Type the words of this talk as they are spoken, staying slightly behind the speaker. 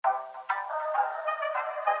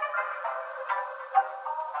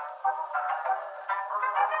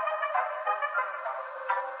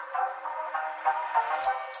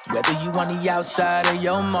Whether you on the outside of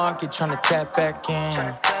your market trying to tap back in,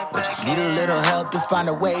 or just need a little help to find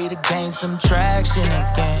a way to gain some traction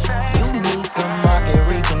again, you need some market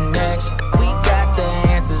reconnection. We got the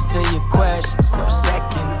answers to your questions. No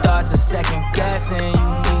second thoughts or second guessing.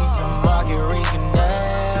 You need some market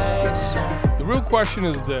reconnection. The real question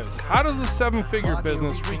is this: how does a seven-figure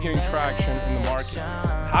business regain traction in the market?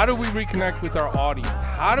 How do we reconnect with our audience?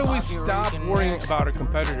 How do we stop worrying about our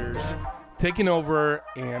competitors taking over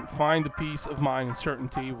and find the peace of mind and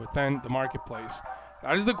certainty within the marketplace?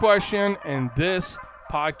 That is the question, and this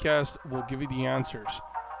podcast will give you the answers.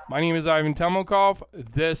 My name is Ivan Temelkov.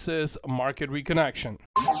 This is Market Reconnection.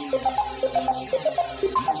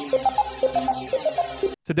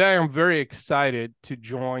 Today, I'm very excited to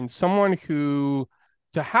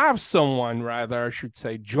have someone,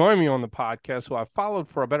 join me on the podcast who I've followed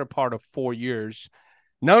for a better part of 4 years.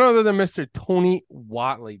 None other than Mr. Tony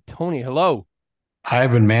Whatley. Tony, hello.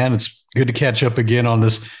 Ivan, man, it's good to catch up again on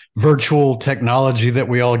this virtual technology that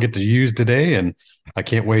we all get to use today. And I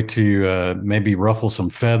can't wait to maybe ruffle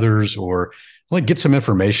some feathers or get some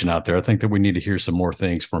information out there. I think that we need to hear some more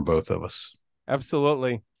things from both of us.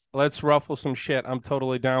 Absolutely. Let's ruffle some shit. I'm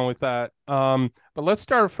totally down with that. But let's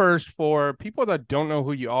start first. For people that don't know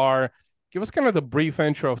who you are, give us kind of the brief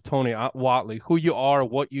intro of Tony Whatley, who you are,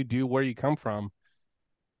 what you do, where you come from.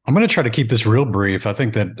 I'm going to try to keep this real brief. I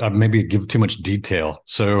think that I maybe give too much detail.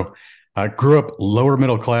 So I grew up lower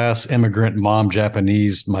middle class, immigrant, mom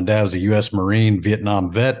Japanese. My dad was a U.S. Marine,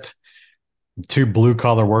 Vietnam vet, 2 blue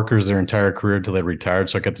collar workers their entire career until they retired.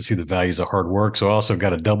 So I got to see the values of hard work. So I also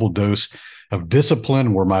got a double dose of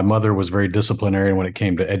discipline, where my mother was very disciplinarian when it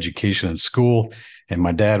came to education and school. And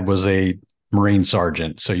my dad was a Marine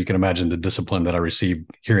sergeant. So you can imagine the discipline that I received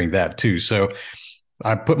hearing that too. So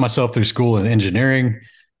I put myself through school in engineering,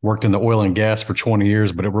 worked in the oil and gas for 20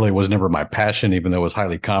 years, but it really was never my passion, even though it was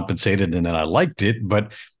highly compensated and then I liked it.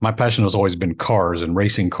 But my passion has always been cars and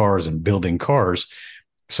racing cars and building cars.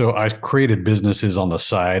 So I created businesses on the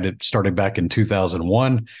side. It started back in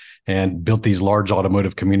 2001 and built these large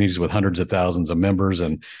automotive communities with hundreds of thousands of members.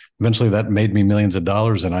 And eventually that made me millions of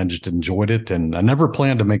dollars, and I just enjoyed it. And I never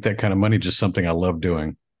planned to make that kind of money, just something I love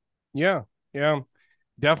doing. Yeah,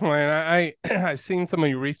 definitely. And I seen some of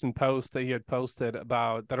your recent posts that you had posted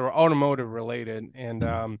about that are automotive related,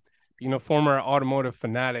 and former automotive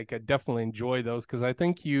fanatic. I definitely enjoy those because I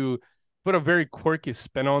think you put a very quirky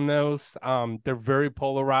spin on those. They're very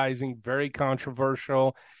polarizing, very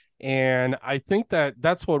controversial. And I think that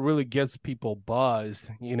that's what really gets people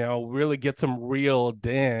buzzed, really gets them reeled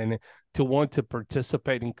in to want to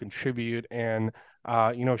participate and contribute and,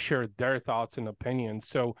 share their thoughts and opinions.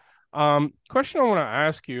 So question I want to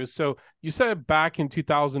ask you is, so you said back in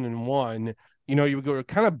 2001, you were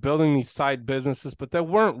kind of building these side businesses, but they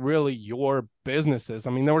weren't really your businesses.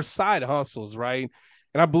 I mean, they were side hustles, right?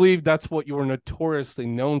 And I believe that's what you were notoriously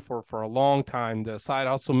known for a long time, the Side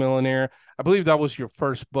Hustle Millionaire. I believe that was your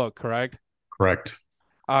first book, correct? Correct.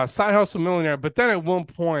 Side Hustle Millionaire. But then at what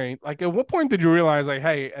point did you realize,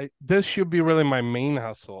 hey, this should be really my main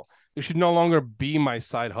hustle? It should no longer be my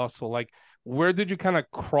side hustle. Where did you kind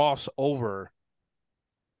of cross over?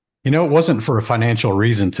 It wasn't for a financial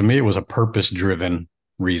reason. To me, it was a purpose-driven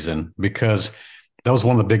reason, because that was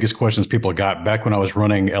one of the biggest questions people got back when I was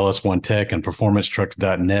running LS1 Tech and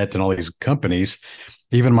PerformanceTrucks.net and all these companies.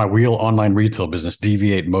 Even my wheel online retail business,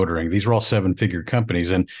 DV8 Motoring, these were all 7-figure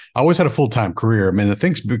companies. And I always had a full-time career. I mean, I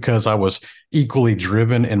think it's because I was equally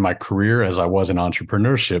driven in my career as I was in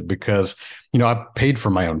entrepreneurship, because, I paid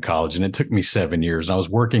for my own college and it took me 7 years. And I was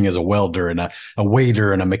working as a welder and a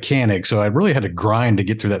waiter and a mechanic. So I really had to grind to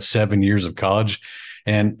get through that 7 years of college.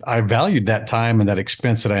 And I valued that time and that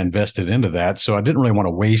expense that I invested into that. So I didn't really want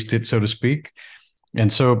to waste it, so to speak.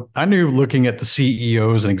 And so I knew, looking at the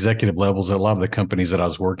CEOs and executive levels at a lot of the companies that I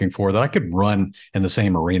was working for, that I could run in the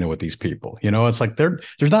same arena with these people. It's like there's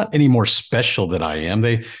not any more special than I am.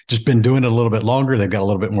 They just been doing it a little bit longer. They've got a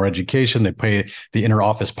little bit more education. They play the inner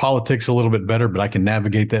office politics a little bit better, but I can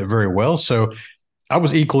navigate that very well. So I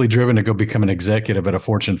was equally driven to go become an executive at a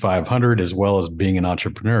Fortune 500, as well as being an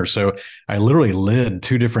entrepreneur. So I literally led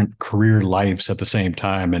 2 different career lives at the same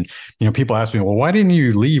time. And, people ask me, well, why didn't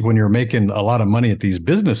you leave when you were making a lot of money at these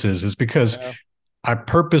businesses? It's because I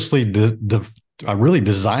purposely, I really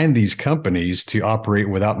designed these companies to operate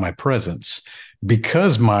without my presence.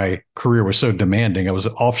 Because my career was so demanding, I was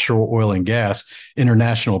offshore oil and gas,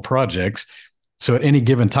 international projects. So at any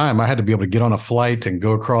given time, I had to be able to get on a flight and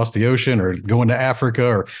go across the ocean, or go into Africa,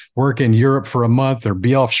 or work in Europe for a month, or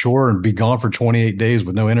be offshore and be gone for 28 days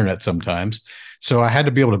with no internet sometimes. So I had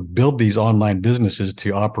to be able to build these online businesses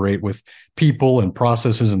to operate with people and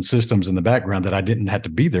processes and systems in the background that I didn't have to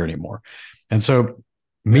be there anymore. And so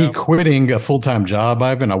me quitting a full-time job,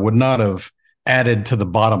 Ivan, I would not have added to the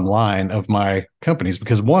bottom line of my companies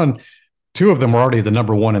because two of them were already the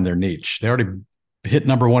number one in their niche. They already hit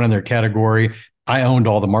number one in their category. I owned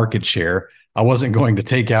all the market share. I wasn't going to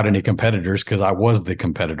take out any competitors because I was the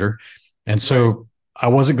competitor. And so I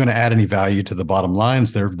wasn't going to add any value to the bottom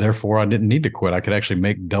lines. Therefore, I didn't need to quit. I could actually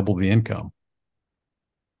make double the income.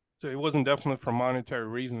 So it wasn't definitely for monetary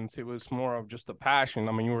reasons. It was more of just a passion.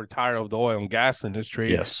 I mean, you were tired of the oil and gas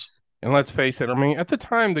industry. Yes. And let's face it, I mean, at the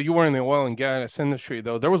time that you were in the oil and gas industry,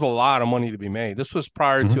 though, there was a lot of money to be made. This was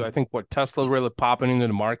prior to, I think, what Tesla really popping into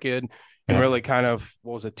the market and really kind of,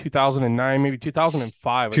 what was it, 2009, maybe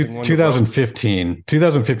 2005? 2015.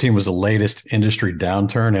 2015 was the latest industry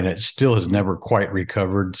downturn, and it still has never quite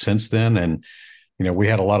recovered since then. And, we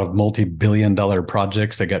had a lot of multi-billion-dollar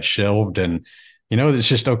projects that got shelved, and it's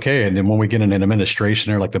just okay. And then when we get in an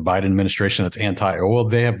administration or like the Biden administration that's anti-oil,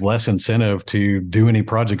 they have less incentive to do any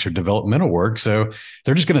projects or developmental work. So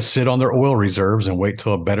they're just going to sit on their oil reserves and wait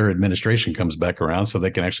till a better administration comes back around so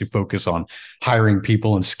they can actually focus on hiring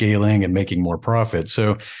people and scaling and making more profit.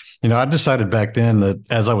 So, I decided back then that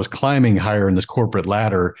as I was climbing higher in this corporate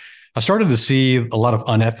ladder, I started to see a lot of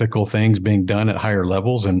unethical things being done at higher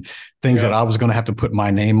levels and things that I was going to have to put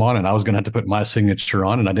my name on and I was going to have to put my signature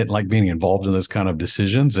on. And I didn't like being involved in those kind of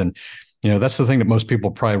decisions. And, that's the thing that most people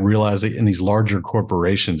probably realize in these larger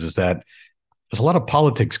corporations is that there's a lot of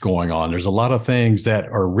politics going on. There's a lot of things that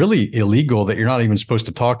are really illegal that you're not even supposed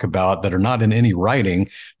to talk about that are not in any writing,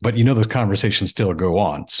 but those conversations still go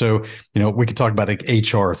on. So, we could talk about like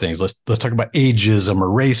HR things. Let's talk about ageism or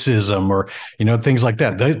racism or, things like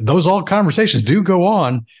that. Those all conversations do go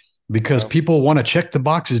on because people want to check the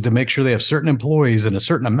boxes to make sure they have certain employees and a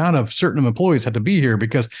certain amount of certain employees have to be here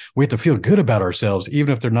because we have to feel good about ourselves,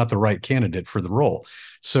 even if they're not the right candidate for the role.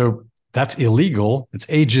 So that's illegal. It's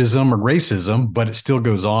ageism or racism, but it still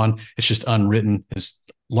goes on. It's just unwritten. It's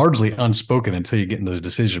largely unspoken until you get in those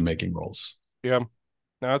decision-making roles. Yeah,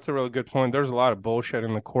 no, that's a really good point. There's a lot of bullshit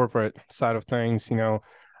in the corporate side of things.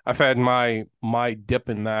 I've had my dip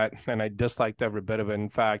in that, and I disliked every bit of it. In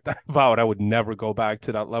fact, I vowed I would never go back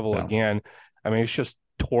to that level again. I mean, it's just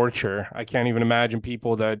torture. I can't even imagine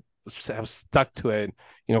people that have stuck to it,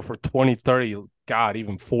 for 20, 30, God,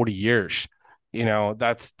 even 40 years.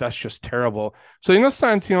 That's just terrible. So in a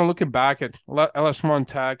sense, looking back at LS1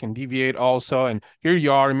 Tech and Deviate also, and here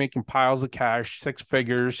you are making piles of cash, 6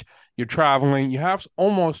 figures, you're traveling, you have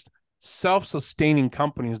almost self-sustaining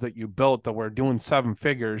companies that you built that were doing 7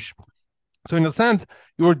 figures. So in a sense,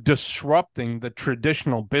 you were disrupting the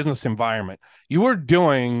traditional business environment. You were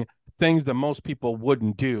doing things that most people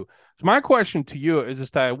wouldn't do. So my question to you is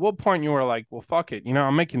that at what point you were like, well, fuck it,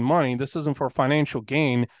 I'm making money. This isn't for financial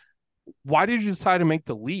gain. Why did you decide to make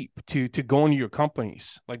the leap to go into your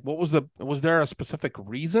companies? Like, was there a specific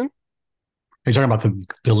reason? Are you talking about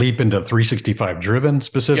the leap into 365 driven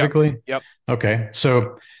specifically? Yep. Okay.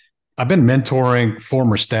 So I've been mentoring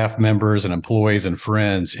former staff members and employees and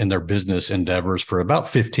friends in their business endeavors for about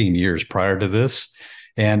 15 years prior to this.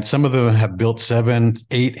 And some of them have built 7,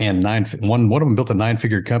 8, and 9. One of them built a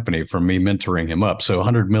 9-figure company from me mentoring him up. So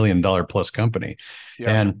 $100 million plus company.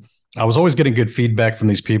 Yeah. And I was always getting good feedback from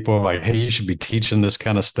these people like, hey, you should be teaching this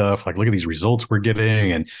kind of stuff. Like, look at these results we're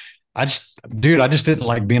getting. And I just didn't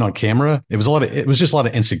like being on camera. It was just a lot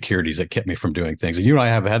of insecurities that kept me from doing things. And you and I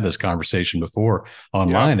have had this conversation before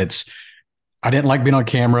online. Yeah. I didn't like being on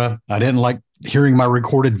camera. I didn't like hearing my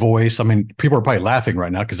recorded voice. I mean, people are probably laughing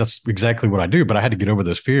right now because that's exactly what I do, but I had to get over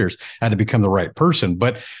those fears. I had to become the right person.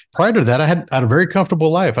 But prior to that, I had a very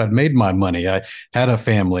comfortable life. I'd made my money. I had a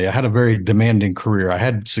family. I had a very demanding career. I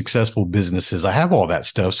had successful businesses. I have all that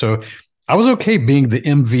stuff. So I was okay being the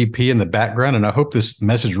MVP in the background. And I hope this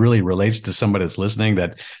message really relates to somebody that's listening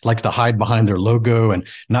that likes to hide behind their logo and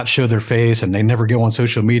not show their face, and they never go on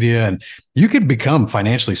social media. And you could become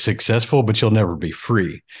financially successful, but you'll never be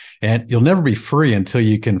free. And you'll never be free until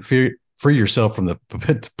you can free yourself from the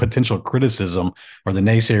potential criticism or the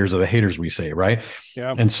naysayers or the haters, we say, right?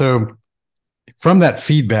 Yeah. And so from that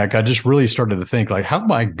feedback, I just really started to think, like, how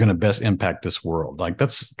am I going to best impact this world? Like,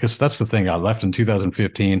 that's the thing. I left in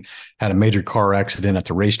 2015, had a major car accident at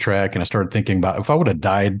the racetrack. And I started thinking about, if I would have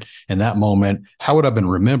died in that moment, how would I have been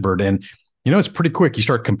remembered? And, it's pretty quick. You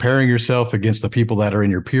start comparing yourself against the people that are in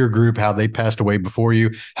your peer group, how they passed away before you.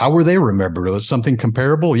 How were they remembered? Was something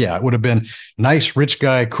comparable? Yeah, it would have been nice, rich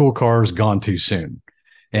guy, cool cars, gone too soon.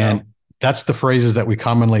 And that's the phrases that we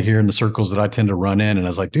commonly hear in the circles that I tend to run in. And I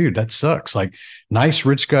was like, dude, that sucks. Like, nice,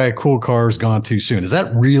 rich guy, cool cars, gone too soon. Is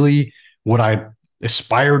that really what I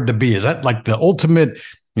aspired to be? Is that like the ultimate,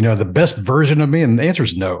 the best version of me? And the answer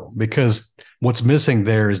is no, because what's missing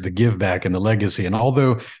there is the give back and the legacy. And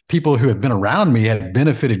although people who have been around me have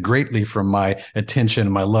benefited greatly from my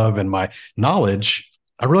attention, my love, and my knowledge,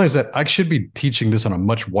 I realized that I should be teaching this on a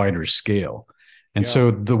much wider scale. And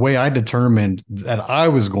so the way I determined that I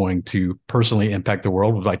was going to personally impact the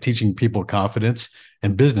world was by teaching people confidence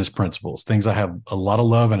and business principles, things I have a lot of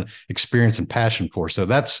love and experience and passion for. So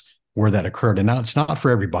that's where that occurred. And now it's not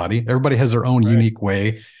for everybody. Everybody has their own unique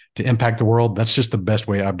way to impact the world. That's just the best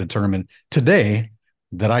way I've determined today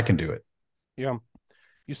that I can do it. Yeah.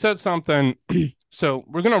 You said something. So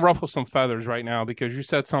we're going to ruffle some feathers right now, because you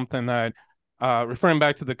said something that, referring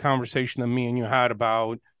back to the conversation that me and you had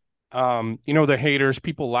about, the haters,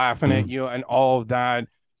 people laughing at you and all of that.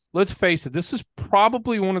 Let's face it, this is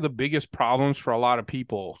probably one of the biggest problems for a lot of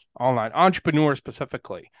people online, entrepreneurs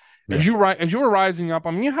specifically. Yeah. As you were rising up,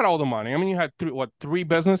 I mean, you had all the money. I mean, you had three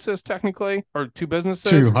businesses technically, or two businesses?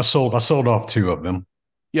 Two. I sold off two of them.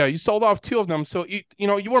 Yeah, you sold off two of them. So,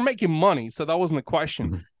 you were making money. So that wasn't the question.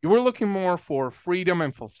 Mm-hmm. You were looking more for freedom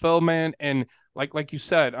and fulfillment. And like you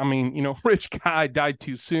said, I mean, rich guy died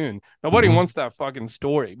too soon. Nobody wants that fucking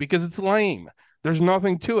story because it's lame. There's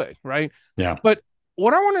nothing to it, right? Yeah. But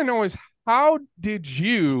what I want to know is, how did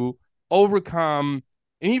you overcome,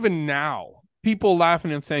 and even now, people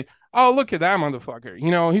laughing and saying, oh, look at that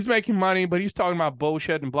motherfucker. He's making money, but he's talking about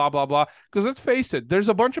bullshit and blah, blah, blah. Because let's face it, there's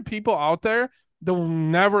a bunch of people out there that will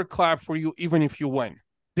never clap for you, even if you win.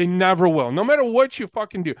 They never will, no matter what you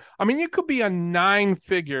fucking do. I mean, you could be a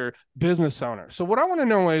 9-figure business owner. So what I want to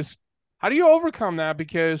know is, how do you overcome that?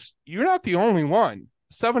 Because you're not the only one.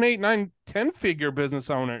 7, 8, 9, 10-figure business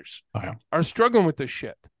owners are struggling with this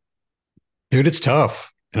shit. Dude, it's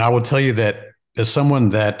tough. And I will tell you that as someone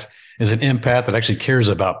that is an empath that actually cares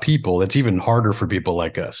about people, it's even harder for people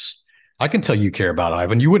like us. I can tell you care about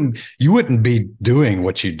Ivan. You wouldn't be doing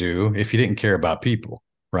what you do if you didn't care about people,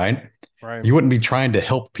 right? Right. You wouldn't be trying to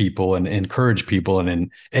help people and encourage people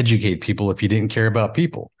and educate people if you didn't care about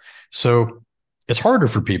people. So it's harder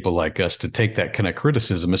for people like us to take that kind of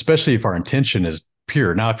criticism, especially if our intention is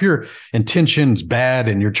pure. Now, if your intention's bad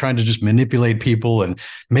and you're trying to just manipulate people and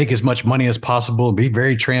make as much money as possible and be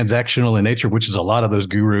very transactional in nature, which is a lot of those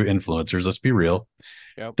guru influencers, let's be real,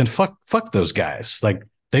 then fuck those guys. Like,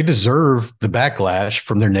 they deserve the backlash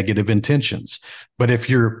from their negative intentions. But if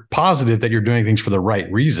you're positive that you're doing things for the right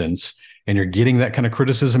reasons and you're getting that kind of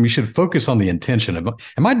criticism, you should focus on the intention of,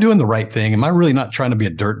 am I doing the right thing? Am I really not trying to be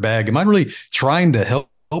a dirtbag? Am I really trying to help?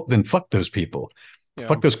 Then fuck those people.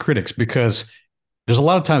 Fuck those critics, because there's a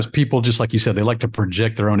lot of times people, just like you said, they like to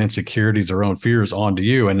project their own insecurities, their own fears onto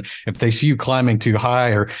you. And if they see you climbing too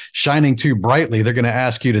high or shining too brightly, they're going to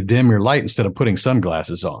ask you to dim your light instead of putting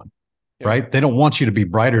sunglasses on. Right? They don't want you to be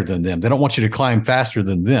brighter than them. They don't want you to climb faster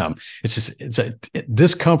than them. It's a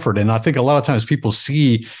discomfort. And I think a lot of times people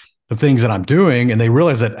see the things that I'm doing and they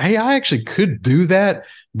realize that, hey, I actually could do that,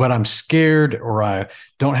 but I'm scared, or I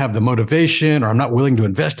don't have the motivation, or I'm not willing to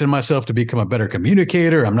invest in myself to become a better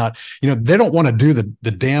communicator. I'm not, they don't want to do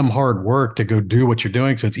the damn hard work to go do what you're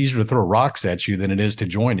doing. So it's easier to throw rocks at you than it is to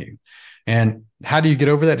join you. And how do you get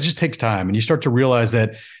over that? It just takes time. And you start to realize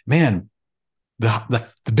that, man,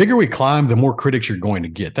 the bigger we climb, the more critics you're going to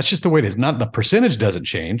get. That's just the way it is. Not the percentage doesn't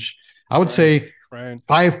change. I would say 5%.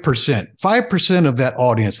 5% of that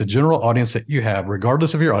audience, the general audience that you have,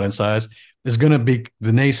 regardless of your audience size, is going to be the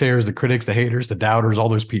naysayers, the critics, the haters, the doubters, all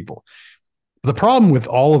those people. The problem with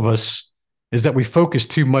all of us is that we focus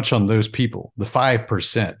too much on those people, the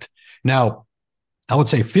 5%. Now, I would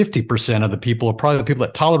say 50% of the people are probably the people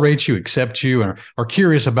that tolerate you, accept you, and are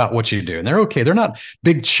curious about what you do. And they're okay. They're not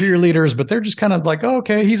big cheerleaders, but they're just kind of like, oh,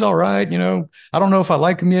 okay, he's all right. I don't know if I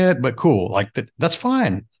like him yet, but cool. Like that's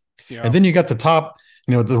fine. Yeah. And then you got the top,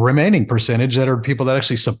 the remaining percentage that are people that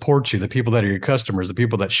actually support you, the people that are your customers, the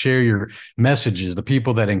people that share your messages, the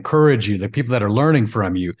people that encourage you, the people that are learning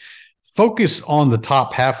from you. Focus on the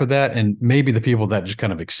top half of that, and maybe the people that just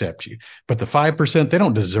kind of accept you. But the 5%, they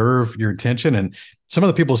don't deserve your attention. And some of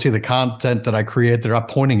the people see the content that I create, they're not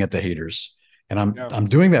pointing at the haters. And I'm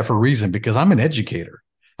doing that for a reason, because I'm an educator.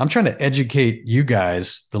 I'm trying to educate you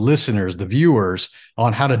guys, the listeners, the viewers,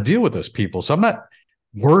 on how to deal with those people. So I'm not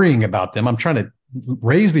worrying about them. I'm trying to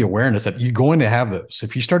raise the awareness that you're going to have those.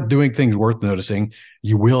 If you start doing things worth noticing,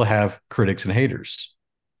 you will have critics and haters.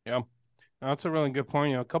 Yeah. That's a really good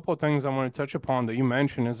point. A couple of things I want to touch upon that you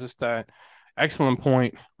mentioned is just that excellent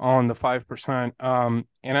point on the 5%. And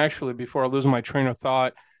actually, before I lose my train of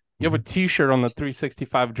thought, you have a T-shirt on the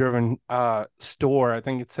 365 Driven store. I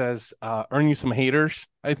think it says "Earn you some haters."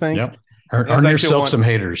 I think. Yep. Earn yourself some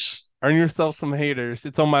haters. Earn yourself some haters.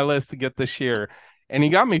 It's on my list to get this year. And he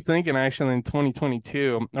got me thinking actually in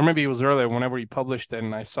 2022, or maybe it was earlier whenever he published it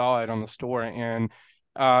and I saw it on the store. And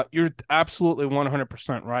you're absolutely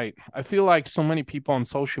 100% right. I feel like so many people on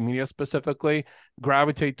social media specifically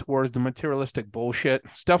gravitate towards the materialistic bullshit,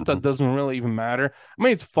 stuff that doesn't really even matter. I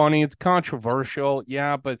mean, it's funny, it's controversial,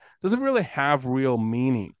 yeah, but does it really have real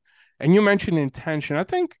meaning? And you mentioned intention. I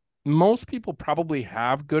think most people probably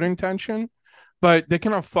have good intention, but they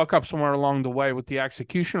cannot fuck up somewhere along the way with the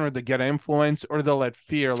execution, or they get influenced, or they'll let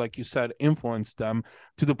fear, like you said, influence them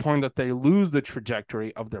to the point that they lose the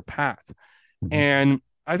trajectory of their path. Mm-hmm. And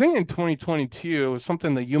I think in 2022,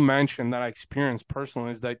 something that you mentioned that I experienced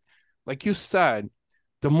personally is that, like you said,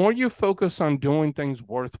 the more you focus on doing things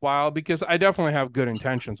worthwhile, because I definitely have good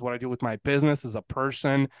intentions, what I do with my business as a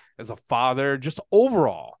person, as a father, just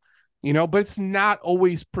overall, but it's not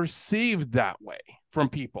always perceived that way from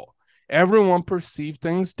people. Everyone perceives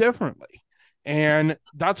things differently. And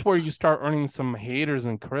that's where you start earning some haters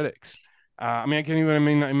and critics. I can't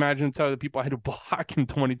even imagine tell the people I had to block in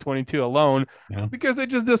 2022 alone because they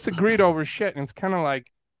just disagreed over shit. And it's kind of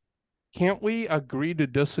like, can't we agree to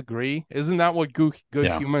disagree? Isn't that what good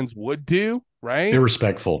humans would do, right?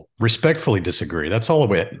 Respectfully disagree. That's all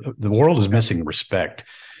the world is missing respect.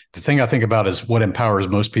 The thing I think about is what empowers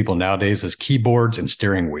most people nowadays is keyboards and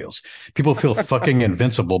steering wheels. People feel fucking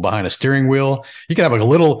invincible behind a steering wheel. You can have like a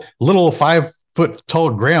little 5-foot tall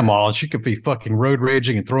grandma, and she could be fucking road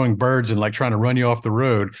raging and throwing birds and like trying to run you off the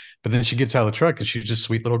road. But then she gets out of the truck and she's just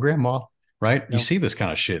sweet little grandma, right? You see this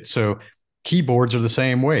kind of shit. So keyboards are the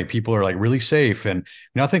same way. People are like really safe. And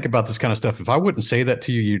I think about this kind of stuff. If I wouldn't say that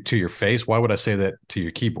to you to your face, why would I say that to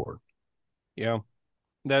your keyboard? Yeah.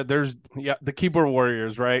 There's the keyboard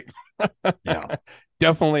warriors, right? Yeah.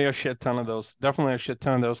 Definitely a shit ton of those.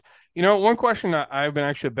 One question that I've been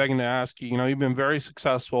actually begging to ask you, you've been very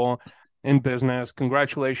successful in business.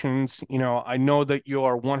 Congratulations. I know that you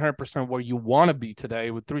are 100% where you want to be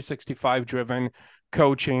today with 365 driven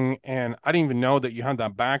coaching. And I didn't even know that you had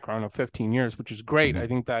that background of 15 years, which is great. I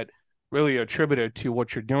think that really attributed to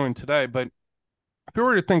what you're doing today. But if you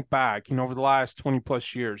were to think back, over the last 20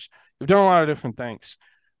 plus years, you've done a lot of different things.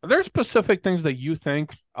 Are there specific things that you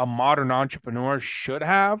think a modern entrepreneur should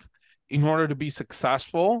have in order to be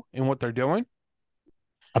successful in what they're doing?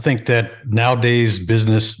 I think that nowadays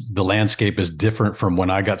business, the landscape is different from when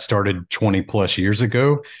I got started 20 plus years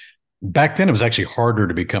ago. Back then, it was actually harder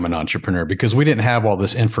to become an entrepreneur because we didn't have all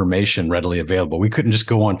this information readily available. We couldn't just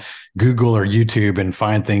go on Google or YouTube and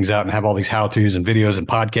find things out and have all these how-tos and videos and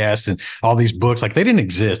podcasts and all these books. Like, they didn't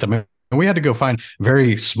exist. We had to go find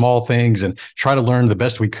very small things and try to learn the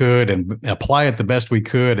best we could and apply it the best we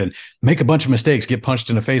could and make a bunch of mistakes, get punched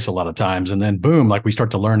in the face a lot of times. And then boom, like we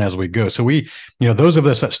start to learn as we go. So those of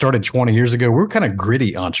us that started 20 years ago, we were kind of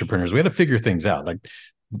gritty entrepreneurs. We had to figure things out. Like,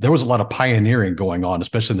 there was a lot of pioneering going on,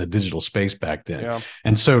 especially in the digital space back then. Yeah.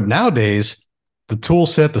 And so nowadays, the tool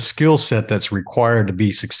set, the skill set that's required to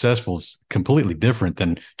be successful is completely different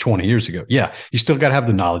than 20 years ago. Yeah, you still got to have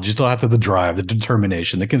the knowledge. You still have to have the drive, the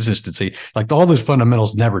determination, the consistency. Like, all those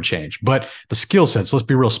fundamentals never change. But the skill sets, let's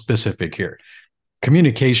be real specific here.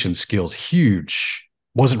 Communication skills, huge,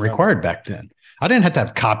 wasn't required back then. I didn't have to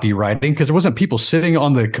have copywriting because there wasn't people sitting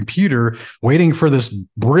on the computer waiting for this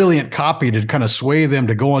brilliant copy to kind of sway them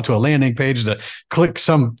to go onto a landing page to click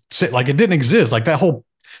like, it didn't exist. Like, that whole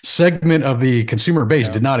segment of the consumer base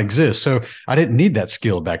did not exist. So I didn't need that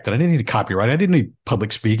skill back then. I didn't need copyright. I didn't need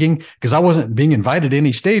public speaking because I wasn't being invited to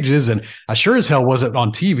any stages. And I sure as hell wasn't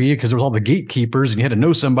on TV because there was all the gatekeepers and you had to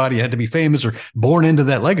know somebody, you had to be famous or born into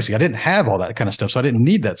that legacy. I didn't have all that kind of stuff. So I didn't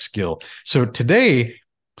need that skill. So today,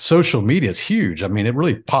 social media is huge. It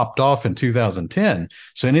really popped off in 2010.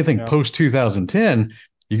 So anything post 2010,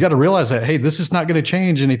 you got to realize that, hey, this is not going to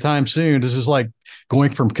change anytime soon. This is like going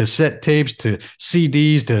from cassette tapes to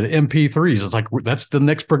CDs to MP3s. It's like, that's the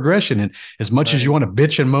next progression. And as much as you want to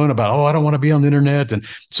bitch and moan about, I don't want to be on the internet and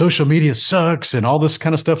social media sucks and all this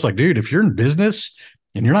kind of stuff, it's like, dude, if you're in business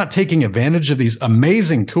and you're not taking advantage of these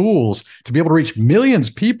amazing tools to be able to reach millions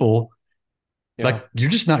of people, like, you're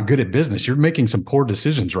just not good at business. You're making some poor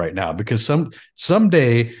decisions right now because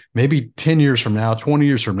someday, maybe 10 years from now, 20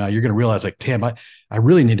 years from now, you're going to realize, like, damn, I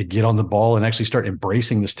really need to get on the ball and actually start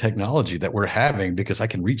embracing this technology that we're having because I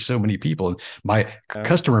can reach so many people and my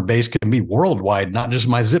customer base can be worldwide, not just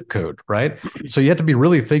my zip code, right? So you have to be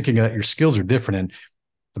really thinking that your skills are different. And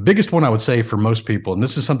the biggest one I would say for most people, and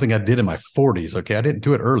this is something I did in my 40s, okay, I didn't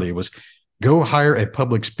do it early, was go hire a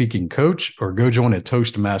public speaking coach or go join a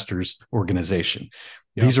Toastmasters organization.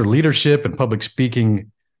 Yeah. These are leadership and public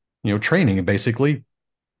speaking, training. And basically,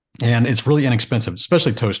 And it's really inexpensive,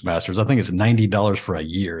 especially Toastmasters. I think it's $90 for a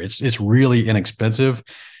year. It's really inexpensive.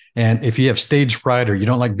 And if you have stage fright or you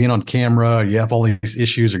don't like being on camera, or you have all these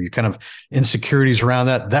issues or you kind of insecurities around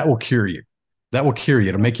that, that will cure you. That will cure you.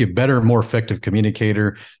 It'll make you a better, more effective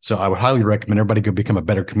communicator. So I would highly recommend everybody go become a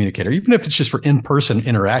better communicator, even if it's just for in-person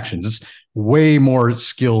interactions. It's way more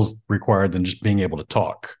skills required than just being able to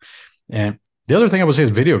talk. And the other thing I would say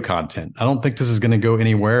is video content. I don't think this is going to go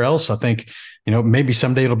anywhere else. I think, maybe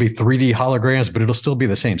someday it'll be 3D holograms, but it'll still be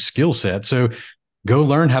the same skill set. So go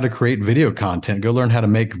learn how to create video content. Go learn how to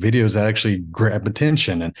make videos that actually grab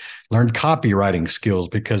attention, and learn copywriting skills,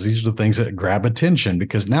 because these are the things that grab attention.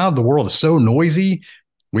 Because now the world is so noisy,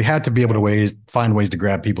 we have to be able to find ways to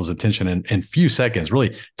grab people's attention in few seconds,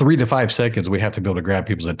 really 3 to 5 seconds. We have to be able to grab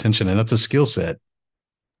people's attention, and that's a skill set.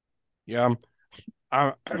 Yeah,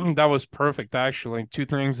 that was perfect, actually. Two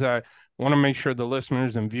things that I want to make sure the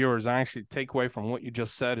listeners and viewers actually take away from what you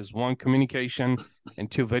just said is 1, communication,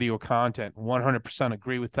 and 2, video content. 100%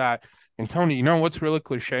 agree with that. And Tony, you know what's really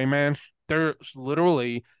cliche, man? There's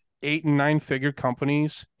literally 8 and 9 figure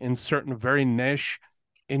companies in certain very niche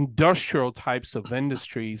industrial types of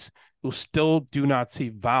industries who still do not see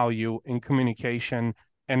value in communication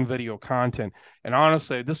and video content. And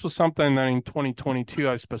honestly, this was something that in 2022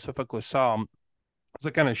 I specifically saw. As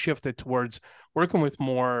I kind of shifted towards working with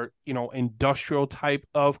more, industrial type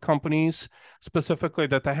of companies, specifically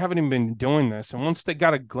that they haven't even been doing this. And once they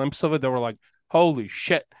got a glimpse of it, they were like, holy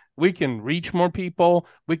shit, we can reach more people.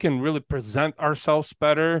 We can really present ourselves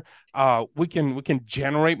better. We can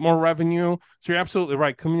generate more revenue. So you're absolutely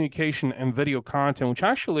right. Communication and video content, which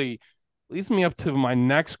actually leads me up to my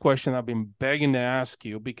next question I've been begging to ask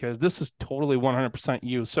you, because this is totally 100%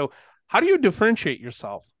 you. So how do you differentiate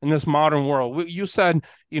yourself in this modern world? You said,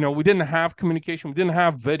 we didn't have communication. We didn't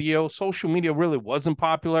have video. Social media really wasn't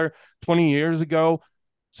popular 20 years ago.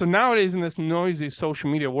 So nowadays in this noisy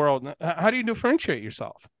social media world, how do you differentiate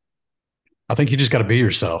yourself? I think you just got to be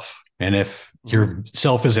yourself. And if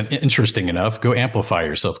yourself isn't interesting enough, go amplify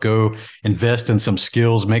yourself. Go invest in some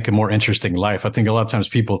skills, make a more interesting life. I think a lot of times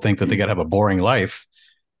people think that they got to have a boring life.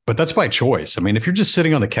 But that's by choice. I mean, if you're just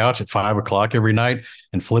sitting on the couch at 5 o'clock every night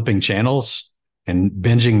and flipping channels and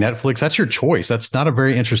binging Netflix, that's your choice. That's not a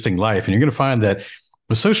very interesting life. And you're going to find that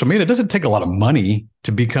with social media, it doesn't take a lot of money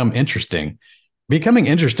to become interesting. Becoming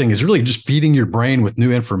interesting is really just feeding your brain with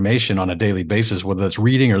new information on a daily basis, whether it's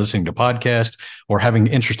reading or listening to podcasts or having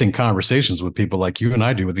interesting conversations with people like you and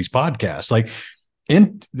I do with these podcasts. Like,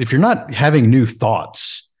 if you're not having new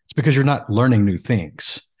thoughts, it's because you're not learning new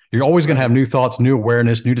things. You're always going to have new thoughts, new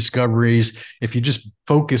awareness, new discoveries. If you just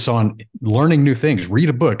focus on learning new things, read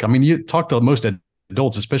a book. I mean, you talk to most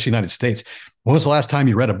adults, especially United States. When was the last time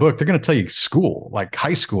you read a book? They're going to tell you school, like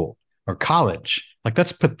high school or college. Like,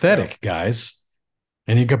 that's pathetic, guys.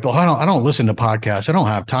 And you go, oh, I don't listen to podcasts. I don't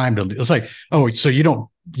have time to. It's like, oh, so you don't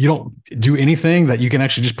do anything that you can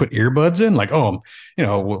actually just put earbuds in? Like, oh,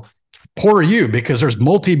 well, poor you, because there's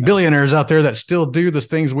multi-billionaires out there that still do the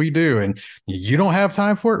things we do, and you don't have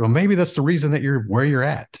time for it. Well, maybe that's the reason that you're where you're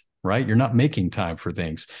at, right? You're not making time for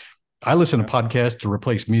things. I listen to podcasts to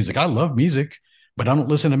replace music. I love music, but I don't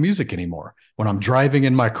listen to music anymore. When I'm driving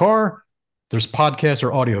in my car, there's podcasts or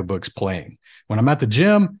audiobooks playing. When I'm at the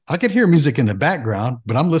gym, I can hear music in the background,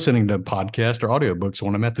 but I'm listening to podcasts or audiobooks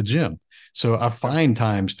when I'm at the gym. So I find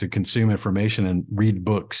times to consume information and read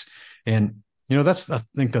books. And I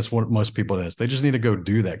think that's what most people is. They just need to go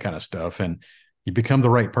do that kind of stuff, and you become the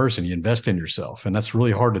right person. You invest in yourself, and that's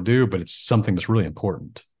really hard to do, but it's something that's really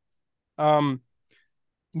important. You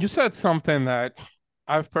said something that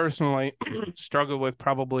I've personally struggled with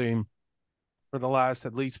probably for the last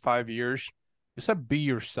at least 5 years. You said be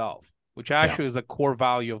yourself, which actually is a core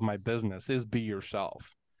value of my business, is be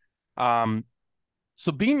yourself.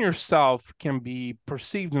 So being yourself can be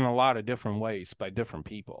perceived in a lot of different ways by different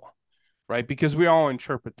people. Right? Because we all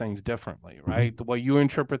interpret things differently, right? The way you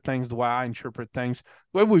interpret things, the way I interpret things,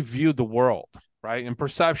 the way we view the world, right? And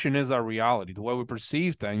perception is our reality. The way we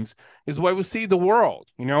perceive things is the way we see the world.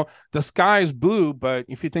 The sky is blue, but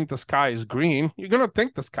if you think the sky is green, you're going to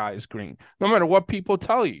think the sky is green. No matter what people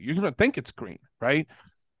tell you, you're going to think it's green, right?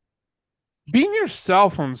 Being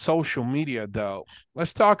yourself on social media, though,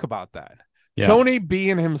 let's talk about that. Yeah. Tony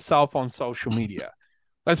being himself on social media.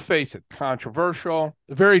 Let's face it, controversial,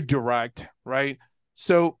 very direct, right?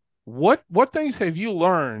 So what things have you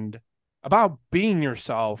learned about being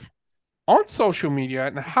yourself on social media,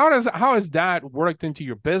 and how has that worked into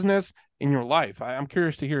your business, in your life? I'm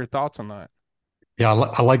curious to hear your thoughts on that. Yeah,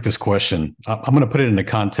 I like this question. I'm going to put it in the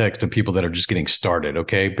context of people that are just getting started,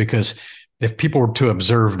 okay? Because if people were to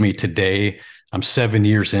observe me today, I'm 7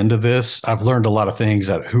 years into this. I've learned a lot of things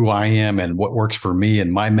at who I am and what works for me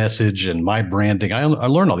and my message and my branding. I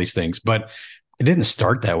learned all these things, but it didn't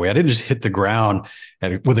start that way. I didn't just hit the ground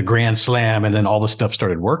with a grand slam and then all the stuff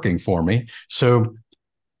started working for me. So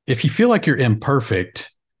if you feel like you're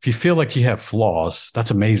imperfect, if you feel like you have flaws, that's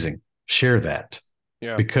amazing. Share that.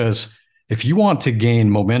 Yeah. Because if you want to gain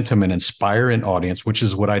momentum and inspire an audience, which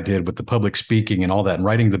is what I did with the public speaking and all that and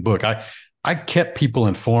writing the book, I kept people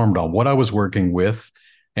informed on what I was working with.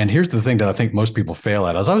 And here's the thing that I think most people fail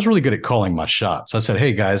at is I was really good at calling my shots. I said,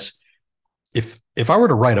 hey guys, if I were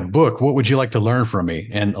to write a book, what would you like to learn from me?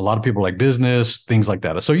 And a lot of people are like business, things like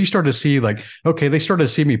that. So you start to see like, okay, they started to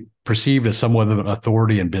see me perceived as somewhat of an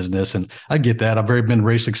authority in business. And I get that. I've been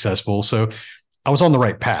very successful. So I was on the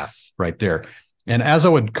right path right there. And as I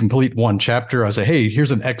would complete one chapter, I say, hey,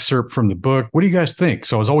 here's an excerpt from the book. What do you guys think?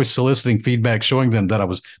 So I was always soliciting feedback, showing them that I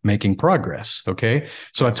was making progress. Okay.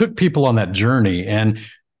 So I took people on that journey. And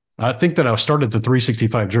I think that I started the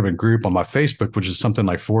 365 Driven group on my Facebook, which is something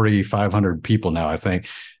like 4,500 people now, I think.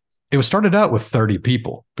 It was started out with 30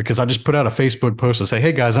 people because I just put out a Facebook post to say,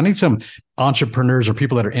 hey guys, I need some entrepreneurs or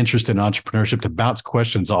people that are interested in entrepreneurship to bounce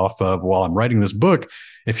questions off of while I'm writing this book.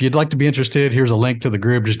 If you'd like to be interested, here's a link to the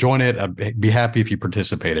group. Just join it. I'd be happy if you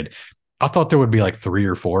participated. I thought there would be like 3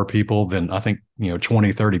 or 4 people. Then I think,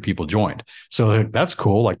 20, 30 people joined. So that's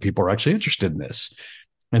cool. Like people are actually interested in this.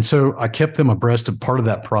 And so I kept them abreast of part of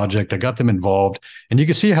that project. I got them involved, and you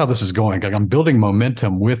can see how this is going. Like I'm building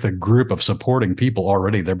momentum with a group of supporting people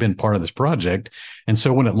already. They've been part of this project. And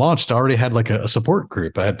so when it launched, I already had like a support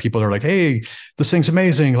group. I had people that are like, hey, this thing's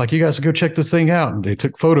amazing. Like you guys go check this thing out. And they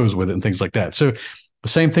took photos with it and things like that. So the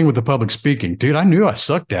same thing with the public speaking. Dude, I knew I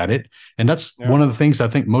sucked at it. And that's one of the things I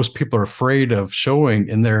think most people are afraid of showing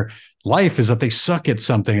in their life is that they suck at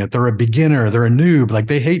something, that they're a beginner, they're a noob. Like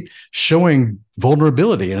they hate showing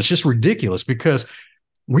vulnerability. And it's just ridiculous because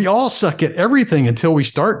we all suck at everything until we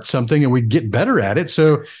start something and we get better at it.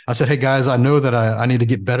 So I said, hey guys, I know that I need to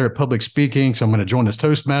get better at public speaking. So I'm going to join this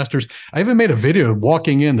Toastmasters. I even made a video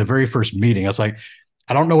walking in the very first meeting. I was like,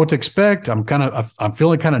 I don't know what to expect. I'm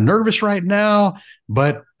feeling kind of nervous right now,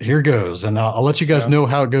 but here goes. And I'll let you guys know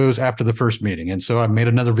how it goes after the first meeting. And so I made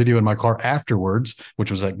another video in my car afterwards,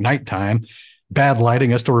 which was like nighttime, bad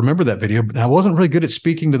lighting. I still remember that video, but I wasn't really good at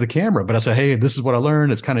speaking to the camera, but I said, hey, this is what I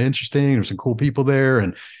learned. It's kind of interesting. There's some cool people there.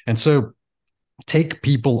 And so take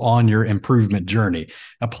people on your improvement journey.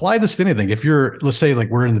 Apply this to anything. If let's say like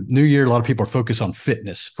we're in the new year, a lot of people are focused on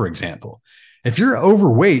fitness, for example. If you're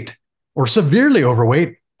overweight or severely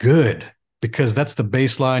overweight, good, because that's the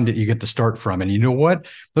baseline that you get to start from. And you know what?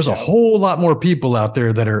 There's a whole lot more people out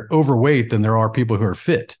there that are overweight than there are people who are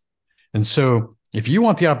fit. And so if you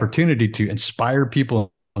want the opportunity to inspire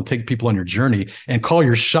people and take people on your journey and call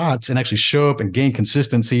your shots and actually show up and gain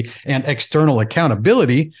consistency and external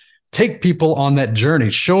accountability, take people on that journey,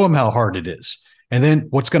 show them how hard it is. And then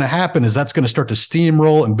what's going to happen is that's going to start to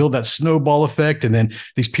steamroll and build that snowball effect. And then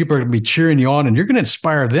these people are going to be cheering you on and you're going to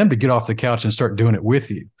inspire them to get off the couch and start doing it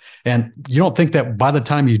with you. And you don't think that by the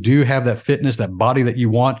time you do have that fitness, that body that you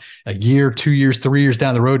want a year, 2 years, 3 years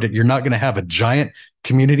down the road, that you're not going to have a giant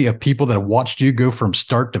community of people that have watched you go from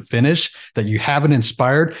start to finish, that you haven't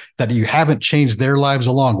inspired, that you haven't changed their lives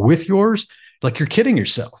along with yours? Like you're kidding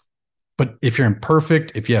yourself. But if you're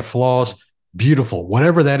imperfect, if you have flaws, beautiful,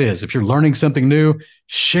 whatever that is. If you're learning something new,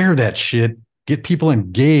 share that shit, get people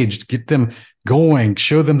engaged, get them going,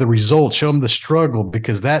 show them the results, show them the struggle,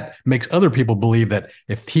 because that makes other people believe that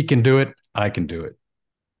if he can do it, I can do it.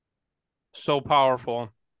 So powerful.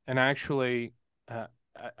 And actually,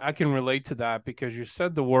 I can relate to that because you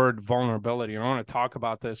said the word vulnerability. And I want to talk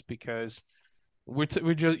about this because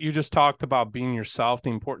you just talked about being yourself, the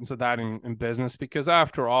importance of that in business, because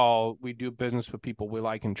after all, we do business with people we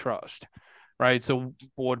like and trust. Right. So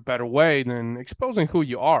what better way than exposing who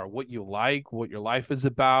you are, what you like, what your life is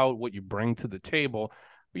about, what you bring to the table.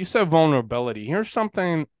 You said vulnerability. Here's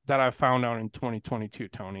something that I found out in 2022,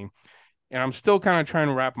 Tony, and I'm still kind of trying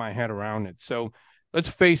to wrap my head around it. So let's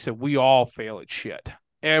face it, we all fail at shit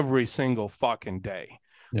every single fucking day.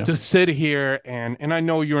 Yeah. To sit here and I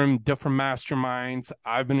know you're in different masterminds.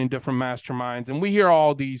 I've been in different masterminds, and we hear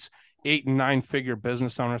all these 8 and 9 figure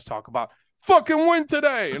business owners talk about fucking win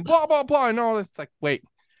today and blah, blah, blah. And all this. It's like, wait,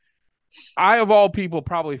 I, of all people,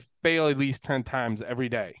 probably fail at least 10 times every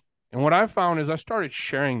day. And what I found is I started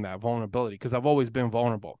sharing that vulnerability because I've always been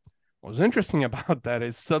vulnerable. What was interesting about that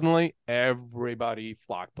is suddenly everybody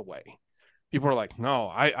flocked away. People are like,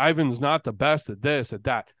 no, Ivan's not the best at this, at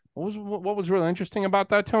that. What was really interesting about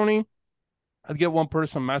that, Tony? I'd get one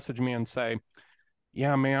person message me and say,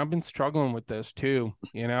 Yeah, man, I've been struggling with this too,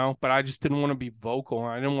 but I just didn't want to be vocal. And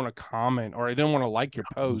I didn't want to comment, or I didn't want to like your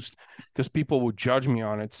post because people would judge me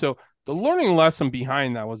on it. So the learning lesson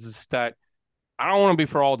behind that was just that I don't want to be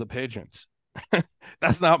for all the pigeons.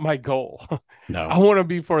 That's not my goal. I No, want to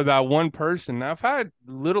be for that one person. I've had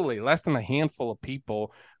literally less than a handful of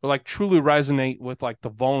people who like truly resonate with like the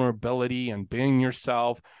vulnerability and being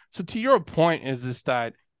yourself. So to your point is this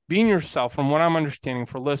that being yourself, from what I'm understanding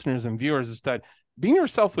for listeners and viewers, is that being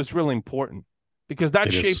yourself is really important because that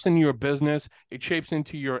it shapes is. into your business. It shapes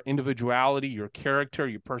into your individuality, your character,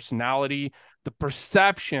 your personality, the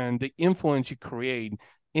perception, the influence you create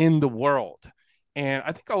in the world. And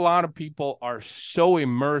I think a lot of people are so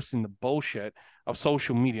immersed in the bullshit of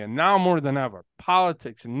social media now more than ever,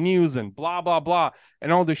 politics and news and blah, blah, blah,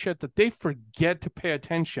 and all this shit that they forget to pay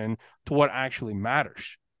attention to what actually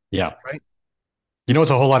matters. Yeah. Right. It's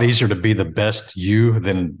a whole lot easier to be the best you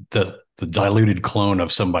than the diluted clone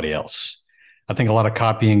of somebody else. I think a lot of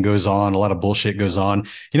copying goes on, a lot of bullshit goes on.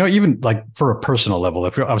 Even like for a personal level,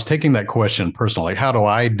 if I was taking that question personal, like how do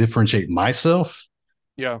I differentiate myself?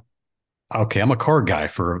 Yeah. Okay, I'm a car guy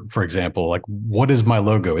for example. Like, what is my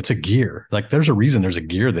logo? It's a gear. Like, there's a reason there's a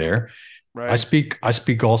gear there. I Right.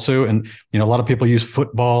 speak also, and a lot of people use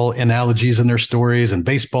football analogies in their stories and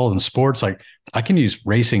baseball and sports. Like, I can use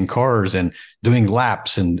racing cars and doing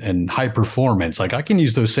laps and high performance. Like, I can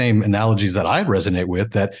use those same analogies that I resonate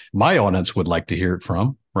with that my audience would like to hear it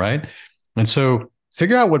from, right? And so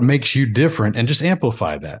figure out what makes you different and just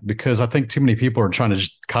amplify that, because I think too many people are trying to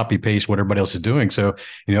just copy paste what everybody else is doing. So,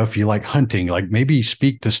 if you like hunting, like maybe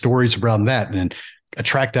speak to stories around that and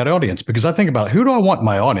attract that audience. Because I think about, who do I want in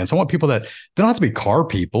my audience? I want people that they don't have to be car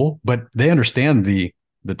people, but they understand the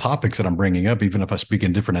topics that I'm bringing up, even if I speak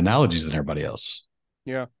in different analogies than everybody else.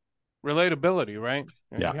 Yeah. Relatability, right?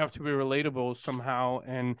 Yeah. You have to be relatable somehow.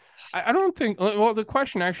 And I don't think, well, the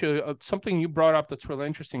question actually, something you brought up that's really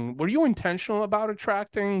interesting. Were you intentional about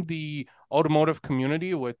attracting the automotive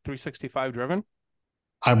community with 365 Driven?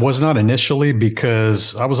 I was not initially,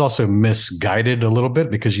 because I was also misguided a little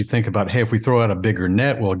bit, because you think about, hey, if we throw out a bigger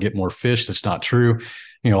net, we'll get more fish. That's not true.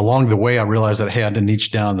 Along the way, I realized that, hey, I had to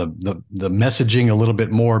niche down the messaging a little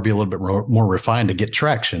bit more, be a little bit more refined to get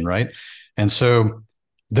traction, right? And so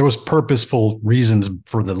there was purposeful reasons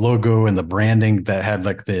for the logo and the branding that had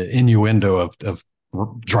like the innuendo of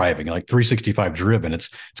driving, like 365 driven.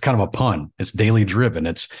 It's kind of a pun. It's daily driven.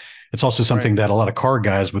 It's also something that a lot of car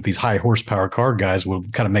guys with these high horsepower car guys will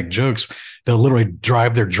kind of make jokes. They'll literally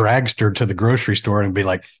drive their dragster to the grocery store and be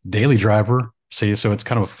like, daily driver. See, so it's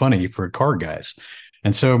kind of funny for car guys.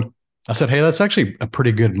 And so I said, hey, that's actually a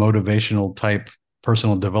pretty good motivational type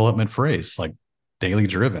personal development phrase, like daily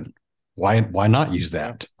driven. Why not use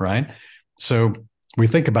that? Right. So we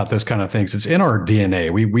think about those kind of things. It's in our DNA.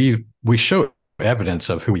 We show evidence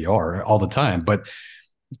of who we are all the time, but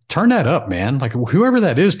turn that up, man. Like, whoever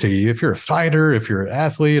that is to you, if you're a fighter, if you're an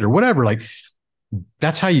athlete or whatever, like,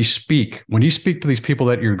 that's how you speak. When you speak to these people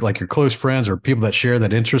that you're like your close friends or people that share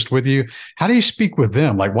that interest with you, how do you speak with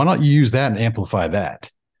them? Like, why not you use that and amplify that?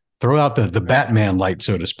 Throw out the Batman light,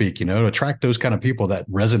 so to speak, to attract those kind of people that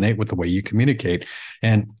resonate with the way you communicate.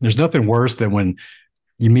 And there's nothing worse than when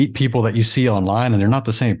you meet people that you see online and they're not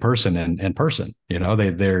the same person in person.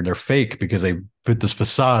 They're fake because they put this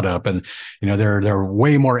facade up, and they're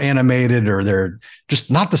way more animated, or they're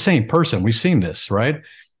just not the same person. We've seen this, right?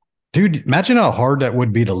 Dude, imagine how hard that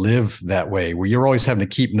would be to live that way, where you're always having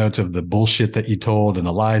to keep notes of the bullshit that you told and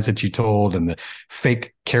the lies that you told and the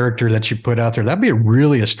fake character that you put out there. That'd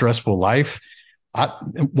be a stressful life.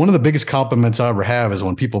 One of the biggest compliments I ever have is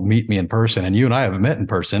when people meet me in person, and you and I have met in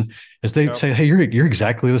person, is they say, hey, you're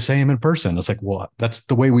exactly the same in person. It's like, well, that's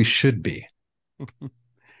the way we should be.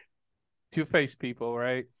 Two-faced people,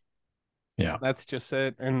 right? Yeah. That's just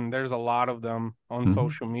it. And there's a lot of them on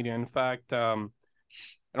social media. In fact, I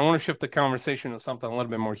don't want to shift the conversation to something a little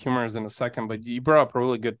bit more humorous in a second, but you brought up a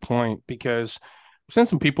really good point, because I've seen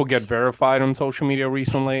some people get verified on social media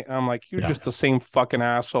recently. And I'm like, you're just the same fucking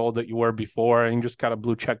asshole that you were before, and you just got a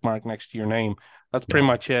blue check mark next to your name. That's pretty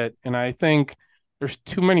much it. And I think there's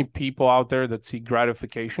too many people out there that see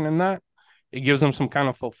gratification in that. It gives them some kind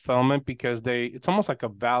of fulfillment, because it's almost like a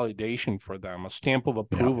validation for them, a stamp of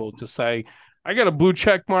approval to say, I got a blue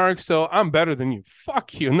check mark, so I'm better than you.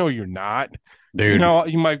 Fuck you. No, you're not. Dude,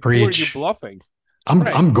 you might preach. You're bluffing.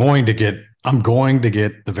 I'm going to get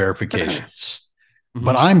the verifications,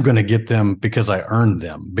 but I'm going to get them because I earned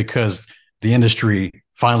them, because the industry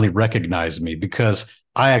finally recognized me, because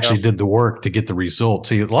I actually did the work to get the result.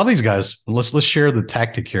 See, a lot of these guys, let's share the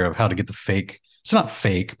tactic here of how to get the fake. It's not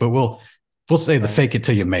fake, but we'll say the fake it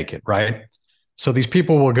till you make it, right? So these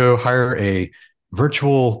people will go hire a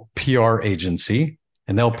virtual PR agency,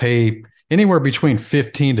 and they'll pay anywhere between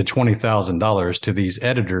 $15,000 to $20,000 to these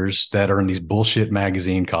editors that are in these bullshit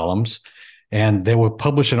magazine columns, and they will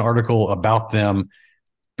publish an article about them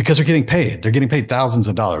because they're getting paid. They're getting paid thousands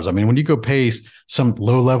of dollars. I mean, when you go pay some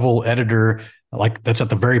low-level editor like that's at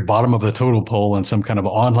the very bottom of the total pole in some kind of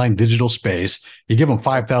online digital space, you give them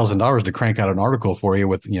 $5,000 to crank out an article for you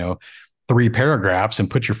with 3 paragraphs and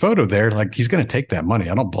put your photo there. Like, he's going to take that money.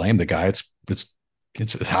 I don't blame the guy.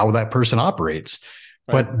 It's how that person operates.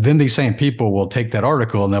 Right. But then these same people will take that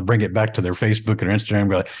article and they'll bring it back to their Facebook or Instagram and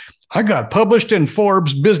be like, I got published in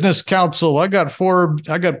Forbes Business Council. I got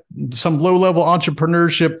some low-level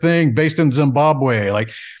entrepreneurship thing based in Zimbabwe.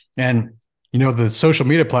 And the social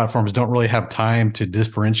media platforms don't really have time to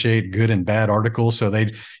differentiate good and bad articles. So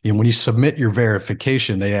they, when you submit your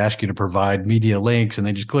verification, they ask you to provide media links, and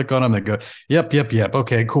they just click on them. They go, yep.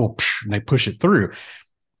 Okay, cool. And they push it through.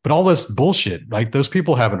 But all this bullshit, right? Those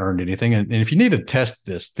people haven't earned anything. And if you need to test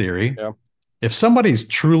this theory, if somebody's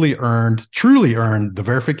truly earned the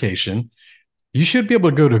verification, you should be able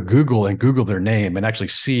to go to Google and Google their name and actually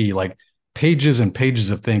see like pages and pages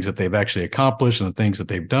of things that they've actually accomplished and the things that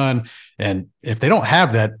they've done. And if they don't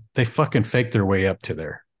have that, they fucking fake their way up to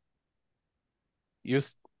there. You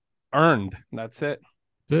earned. That's it.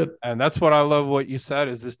 And that's what I love what you said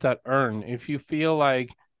is just that earn. If you feel like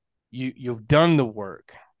you've done the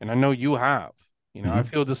work, and I know you have, I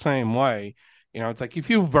feel the same way. It's like if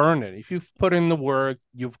you've earned it, if you've put in the work,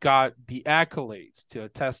 you've got the accolades to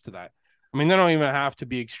attest to that. I mean, they don't even have to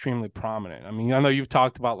be extremely prominent. I mean, I know you've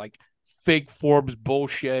talked about like fake Forbes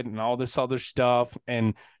bullshit and all this other stuff,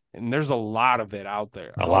 and there's a lot of it out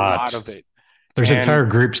there. A lot of it. There's entire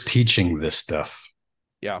groups teaching this stuff.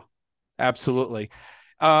 Yeah, absolutely.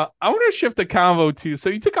 I want to shift the convo too. So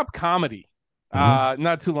you took up comedy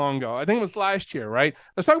not too long ago. I think it was last year, right?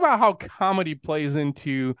 Let's talk about how comedy plays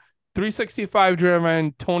into 365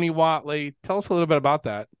 Driven, Tony Whatley. Tell us a little bit about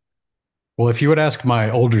that. Well, if you would ask my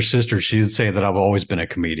older sister, she would say that I've always been a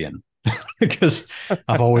comedian because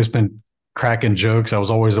I've always been cracking jokes. I was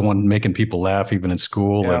always the one making people laugh, even in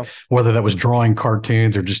school, like, whether that was drawing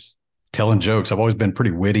cartoons or just telling jokes. I've always been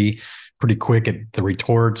pretty witty, pretty quick at the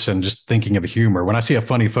retorts and just thinking of humor. When I see a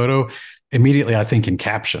funny photo, immediately I think in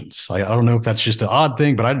captions. I don't know if that's just an odd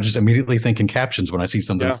thing, but I just immediately think in captions when I see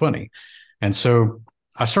something funny. And so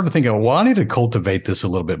I started thinking, well, I need to cultivate this a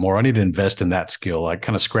little bit more. I need to invest in that skill. I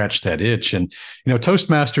kind of scratched that itch. And,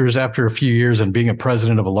 Toastmasters, after a few years and being a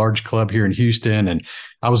president of a large club here in Houston, and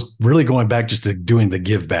I was really going back just to doing the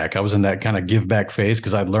give back. I was in that kind of give back phase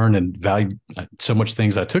because I'd learned and valued so much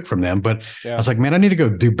things I took from them. But I was like, man, I need to go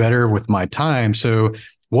do better with my time. So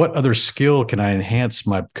what other skill can I enhance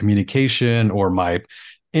my communication or my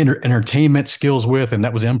entertainment skills with? And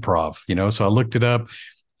that was improv, so I looked it up.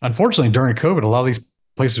 Unfortunately, during COVID, a lot of these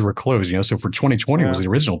places were closed, so for 2020 was the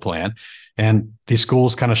original plan, and these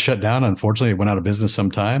schools kind of shut down. Unfortunately, it went out of business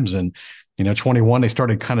sometimes. And 21 they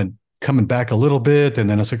started kind of coming back a little bit, and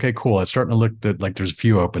then it's okay, cool, it's starting to look like there's a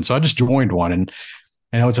few open. So I just joined one, and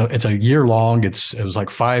it's a year long. It was like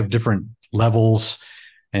 5 different levels,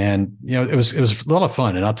 and it was a lot of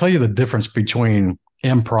fun. And I'll tell you the difference between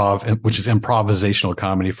improv, which is improvisational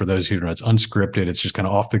comedy, for those who don't know, it's unscripted, it's just kind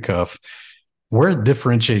of off the cuff. Where it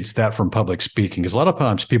differentiates that from public speaking is a lot of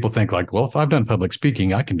times people think like, well, if I've done public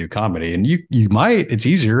speaking, I can do comedy. And you might, it's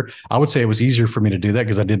easier. I would say it was easier for me to do that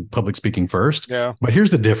because I did public speaking first. Yeah. But here's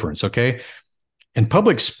the difference, okay? In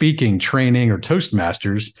public speaking training or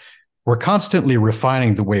Toastmasters, we're constantly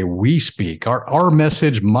refining the way we speak, our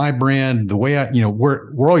message, my brand, the way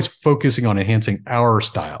we're always focusing on enhancing our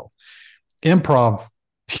style. Improv,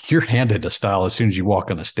 you're handed a style as soon as you walk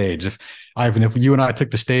on the stage. If you and I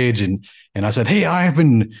took the stage and I said, hey,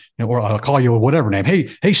 Ivan, or I'll call you whatever name.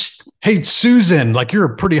 Hey, Susan, like you're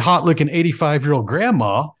a pretty hot looking 85-year-old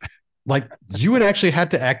grandma. Like you would actually have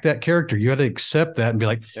to act that character. You had to accept that and be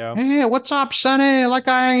like, hey, what's up, Sonny? Like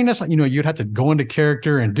I ain't, you'd have to go into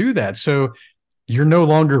character and do that. So you're no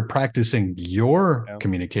longer practicing your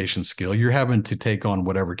communication skill. You're having to take on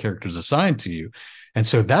whatever character is assigned to you. And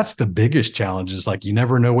so that's the biggest challenge, is like, you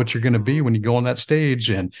never know what you're going to be when you go on that stage,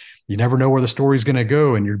 and you never know where the story's going to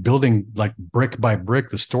go. And you're building like brick by brick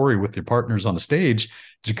the story with your partners on the stage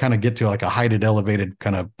to kind of get to like a heighted, elevated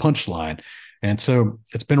kind of punchline. And so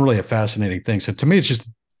it's been really a fascinating thing. So to me, it's just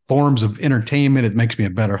forms of entertainment. It makes me a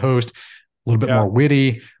better host, a little bit more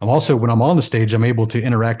witty. I'm also, when I'm on the stage, I'm able to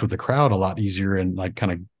interact with the crowd a lot easier and like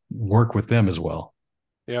kind of work with them as well.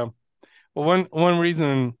 Yeah. Well, one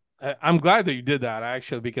reason I'm glad that you did that,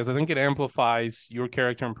 actually, because I think it amplifies your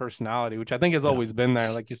character and personality, which I think has always been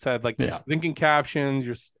there. Like you said, like thinking captions,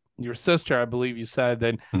 you're your sister, I believe you said,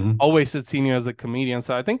 that Mhm. always had seen you as a comedian.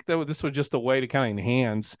 So I think that this was just a way to kind of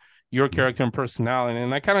enhance your character and personality.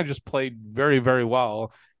 And that kind of just played very, very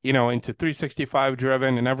well, into 365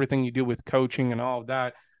 driven and everything you do with coaching and all of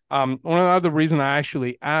that. One of the other reason I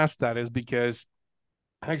actually asked that is because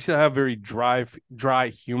I actually have very dry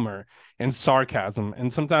humor and sarcasm.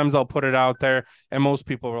 And sometimes I'll put it out there, and most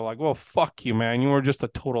people are like, well, fuck you, man. You were just a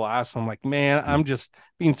total ass. I'm like, man, I'm just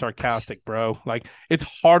being sarcastic, bro. Like,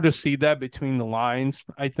 it's hard to see that between the lines,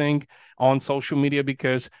 I think, on social media,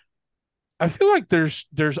 because I feel like there's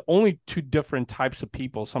only two different types of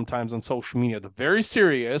people sometimes on social media. The very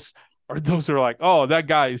serious, or those who are like, oh, that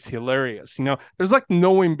guy is hilarious. There's like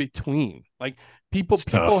no in between. Like, people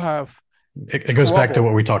have it goes back to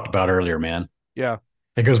what we talked about earlier, man. Yeah.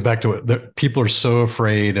 It goes back to it. People are so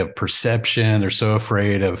afraid of perception. They're so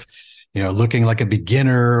afraid of, looking like a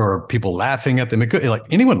beginner or people laughing at them. It could, like,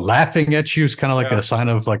 anyone laughing at you is kind of like a sign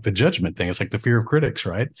of like the judgment thing. It's like the fear of critics,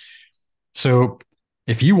 right? So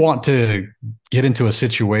if you want to get into a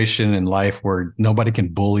situation in life where nobody can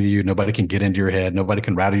bully you, nobody can get into your head, nobody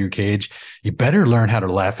can rattle your cage, you better learn how to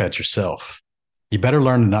laugh at yourself. You better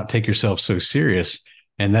learn to not take yourself so serious.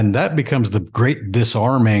 And then that becomes the great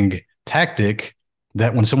disarming tactic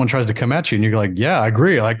that when someone tries to come at you and you're like, yeah, I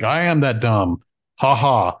agree. Like, I am that dumb. Ha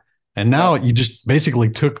ha. And now you just basically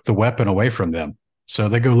took the weapon away from them. So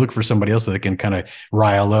they go look for somebody else that they can kind of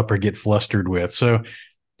rile up or get flustered with. So,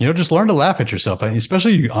 just learn to laugh at yourself,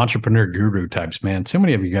 especially you entrepreneur guru types, man. So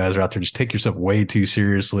many of you guys are out there just take yourself way too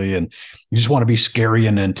seriously and you just want to be scary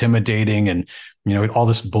and intimidating and, all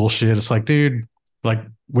this bullshit. It's like, dude, like,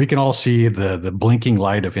 we can all see the blinking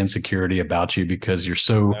light of insecurity about you because you're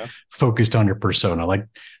so focused on your persona. Like,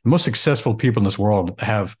 the most successful people in this world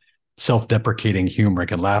have self-deprecating humor,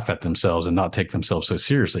 can laugh at themselves and not take themselves so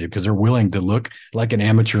seriously because they're willing to look like an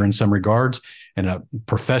amateur in some regards and a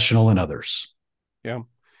professional in others. Yeah.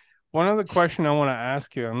 One other question I want to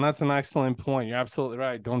ask you, and that's an excellent point. You're absolutely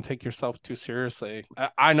right. Don't take yourself too seriously.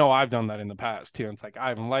 I know I've done that in the past too. It's like,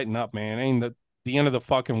 Ivan, lighten up, man. It ain't the end of the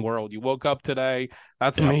fucking world. You woke up today.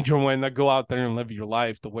 That's a major win. That go out there and live your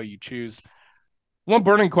life the way you choose. One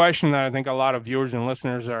burning question that I think a lot of viewers and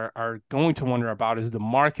listeners are going to wonder about is the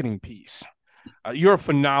marketing piece. You're a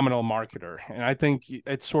phenomenal marketer, and I think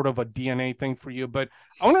it's sort of a DNA thing for you. But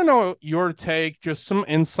I want to know your take, just some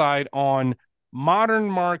insight on modern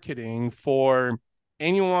marketing for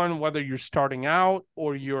anyone, whether you're starting out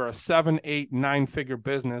or you're a 7, 8, 9-figure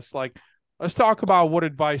business. Like, let's talk about what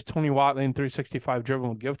advice Tony Whatley and 365 Driven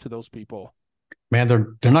would give to those people. Man,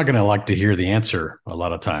 they're not going to like to hear the answer a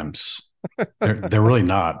lot of times. They're really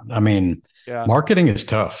not. I mean, marketing is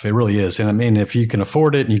tough. It really is. And I mean, if you can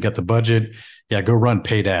afford it and you got the budget, go run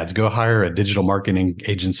paid ads. Go hire a digital marketing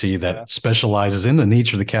agency that specializes in the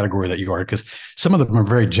niche or the category that you are, because some of them are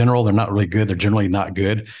very general. They're not really good. They're generally not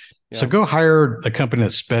good. So go hire a company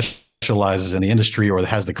that specializes in the industry or that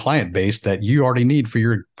has the client base that you already need for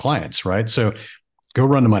your clients, right? So go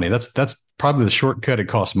run the money. That's probably the shortcut. It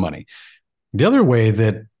costs money. The other way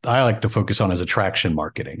that I like to focus on is attraction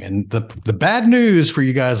marketing. And the bad news for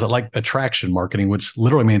you guys that like attraction marketing, which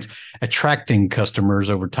literally means attracting customers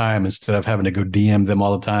over time instead of having to go DM them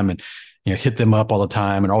all the time and hit them up all the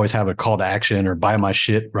time and always have a call to action or buy my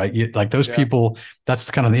shit, right? Like those people,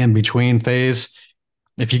 that's kind of the in-between phase.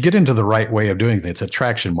 If you get into the right way of doing things, it's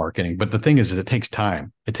attraction marketing. But the thing is it takes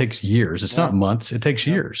time. It takes years. It's not months. It takes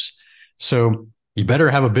years. So you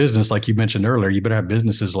better have a business, like you mentioned earlier. You better have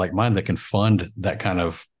businesses like mine that can fund that kind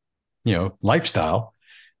of, lifestyle.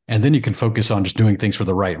 And then you can focus on just doing things for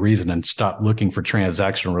the right reason and stop looking for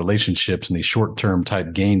transactional relationships and these short-term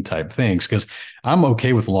type gain type things. Because I'm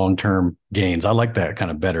okay with long-term gains. I like that kind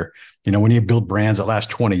of better. When you build brands that last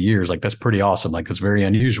 20 years, like that's pretty awesome. Like it's very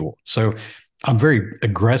unusual. So I'm very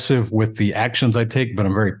aggressive with the actions I take, but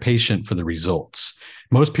I'm very patient for the results.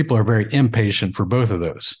 Most people are very impatient for both of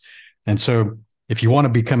those. And so if you want to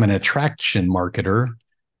become an attraction marketer,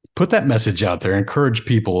 put that message out there, encourage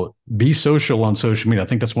people, be social on social media. I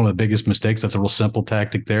think that's one of the biggest mistakes. That's a real simple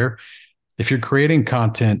tactic there. If you're creating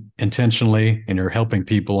content intentionally and you're helping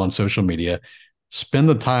people on social media, spend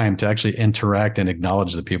the time to actually interact and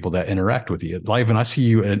acknowledge the people that interact with you. Ivan, I see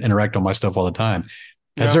you interact on my stuff all the time.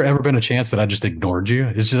 Has there ever been a chance that I just ignored you?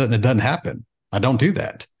 It doesn't happen. I don't do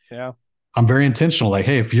that. Yeah. I'm very intentional. Like,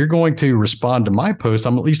 hey, if you're going to respond to my post,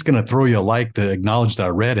 I'm at least going to throw you a like to acknowledge that I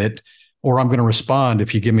read it, or I'm going to respond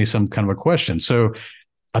if you give me some kind of a question. So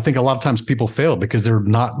I think a lot of times people fail because they're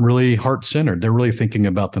not really heart-centered. They're really thinking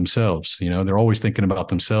about themselves. They're always thinking about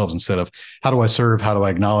themselves instead of how do I serve? How do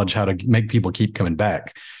I acknowledge? How to make people keep coming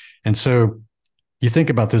back? And so you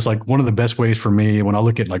think about this, like one of the best ways for me when I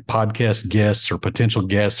look at like podcast guests or potential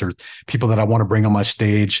guests or people that I want to bring on my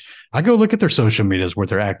stage, I go look at their social medias where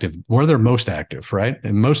they're active, where they're most active, right?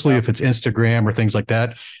 And mostly if it's Instagram or things like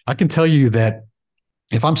that, I can tell you that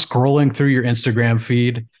if I'm scrolling through your Instagram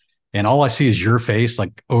feed and all I see is your face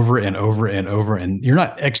like over and over and over, and you're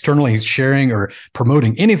not externally sharing or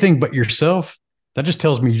promoting anything but yourself, that just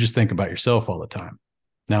tells me you just think about yourself all the time.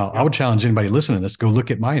 Now, I would challenge anybody listening to this, go look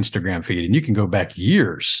at my Instagram feed, and you can go back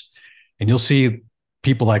years and you'll see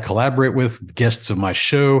people I collaborate with, guests of my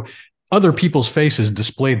show, other people's faces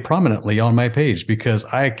displayed prominently on my page because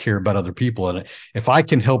I care about other people. And if I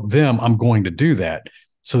can help them, I'm going to do that.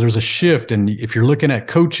 So there's a shift. And if you're looking at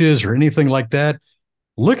coaches or anything like that,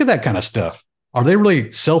 look at that kind of stuff. Are they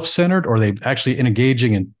really self-centered, or are they actually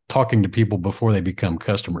engaging and talking to people before they become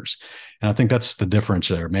customers? And I think that's the difference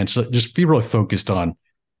there, man. So just be really focused on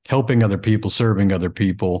helping other people, serving other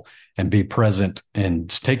people, and be present.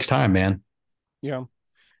 And it takes time, man. Yeah.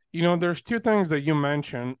 There's two things that you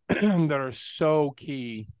mentioned that are so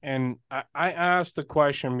key. And I asked the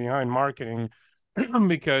question behind marketing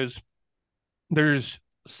because there's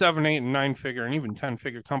 7, 8, and 9-figure and even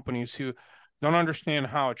 10-figure companies who don't understand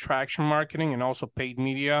how attraction marketing and also paid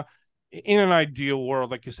media. In an ideal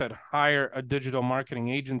world, like you said, hire a digital marketing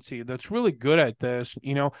agency that's really good at this.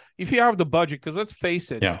 If you have the budget, because let's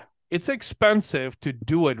face it, it's expensive to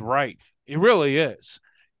do it right. It really is.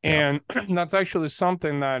 And that's actually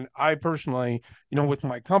something that I personally, with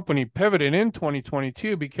my company pivoted in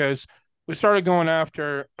 2022 because we started going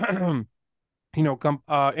after,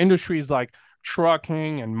 industries like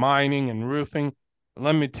trucking and mining and roofing.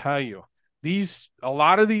 Let me tell you, a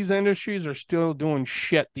lot of these industries are still doing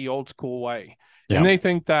shit the old school way. Yeah. And they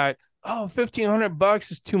think that,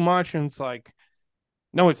 $1,500 is too much. And it's like,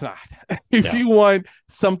 no, it's not. If you want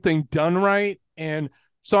something done right. And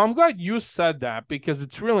so I'm glad you said that, because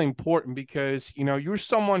it's really important, because, you're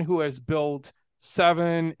someone who has built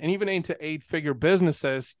 7 and even 8 to 8-figure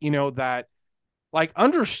businesses, that like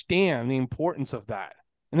understand the importance of that.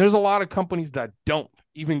 And there's a lot of companies that don't,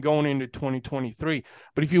 even going into 2023.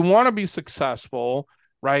 But if you want to be successful,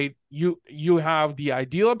 right, you have the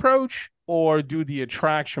ideal approach or do the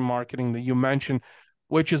attraction marketing that you mentioned,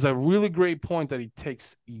 which is a really great point that it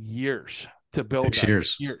takes years to build.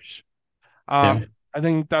 Years. I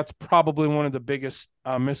think that's probably one of the biggest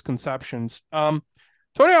misconceptions. Tony,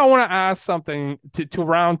 I want to ask something to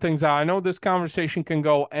round things out. I know this conversation can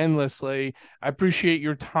go endlessly. I appreciate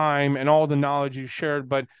your time and all the knowledge you've shared,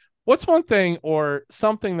 but what's one thing or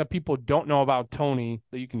something that people don't know about Tony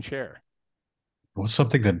that you can share? What's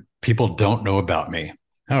something that people don't know about me?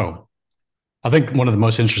 Oh, I think one of the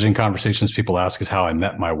most interesting conversations people ask is how I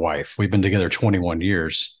met my wife. We've been together 21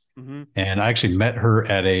 years, and I actually met her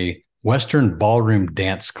at a Western ballroom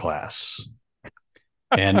dance class.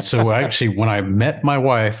 And so actually, when I met my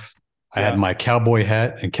wife, I had my cowboy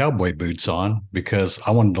hat and cowboy boots on because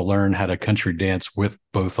I wanted to learn how to country dance with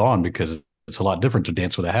both on, because it's a lot different to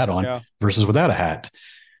dance with a hat on versus without a hat.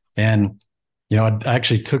 And, I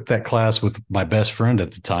actually took that class with my best friend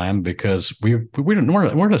at the time because we're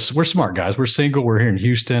smart guys. We're single. We're here in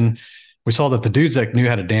Houston. We saw that the dudes that knew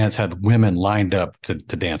how to dance had women lined up to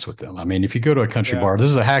dance with them. I mean, if you go to a country bar, this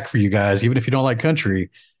is a hack for you guys, even if you don't like country.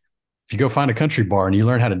 If you go find a country bar and you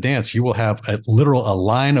learn how to dance, you will have a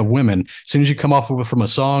line of women. As soon as you come off from a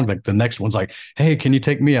song, like the next one's like, hey, can you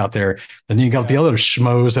take me out there? Then you got the other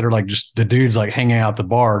schmoes that are like just the dudes like hanging out the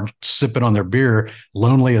bar, sipping on their beer,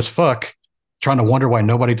 lonely as fuck, trying to wonder why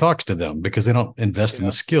nobody talks to them because they don't invest in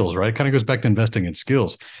the skills, right? It kind of goes back to investing in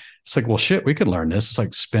skills. It's like, well, shit, we could learn this. It's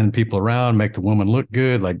like spin people around, make the woman look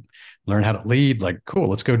good, like learn how to lead. Like, cool,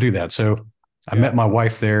 let's go do that. So I met my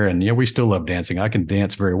wife there, and we still love dancing. I can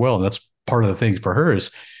dance very well, and that's part of the thing for her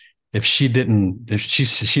is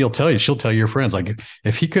she'll tell your friends, like,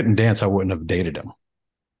 if he couldn't dance, I wouldn't have dated him.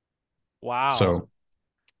 Wow. So,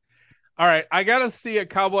 all right, I gotta see a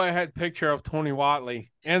cowboy hat picture of Tony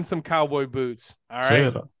Whatley and some cowboy boots. All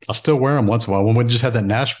right, I'll still wear them once in a while. When we just had that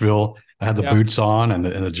Nashville, I had the boots on and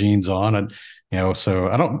the jeans on, and so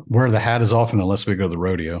I don't wear the hat as often unless we go to the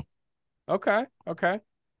rodeo. Okay.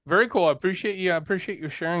 Very cool. I appreciate you. I appreciate you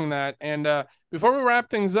sharing that. And before we wrap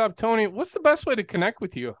things up, Tony, what's the best way to connect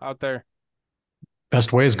with you out there?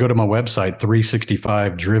 Best way is go to my website,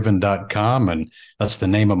 365driven.com. And that's the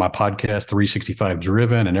name of my podcast, 365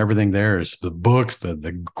 Driven. And everything there is the books,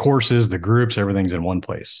 the courses, the groups, everything's in one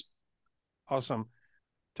place. Awesome.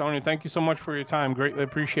 Tony, thank you so much for your time. Greatly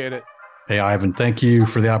appreciate it. Hey, Ivan, thank you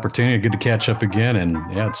for the opportunity. Good to catch up again. And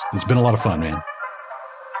it's been a lot of fun, man.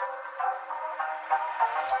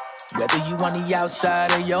 Whether you on the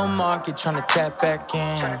outside of your market trying to tap back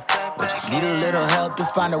in, or just need a little help to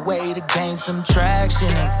find a way to gain some traction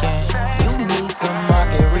again. You need some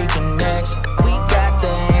market reconnection. We got the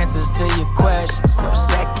answers to your questions. No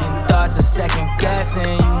second thoughts or second guessing.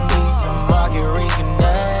 You need some market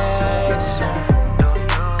reconnection.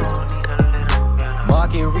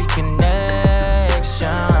 Market reconnection.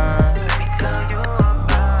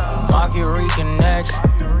 Market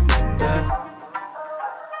reconnection. Yeah.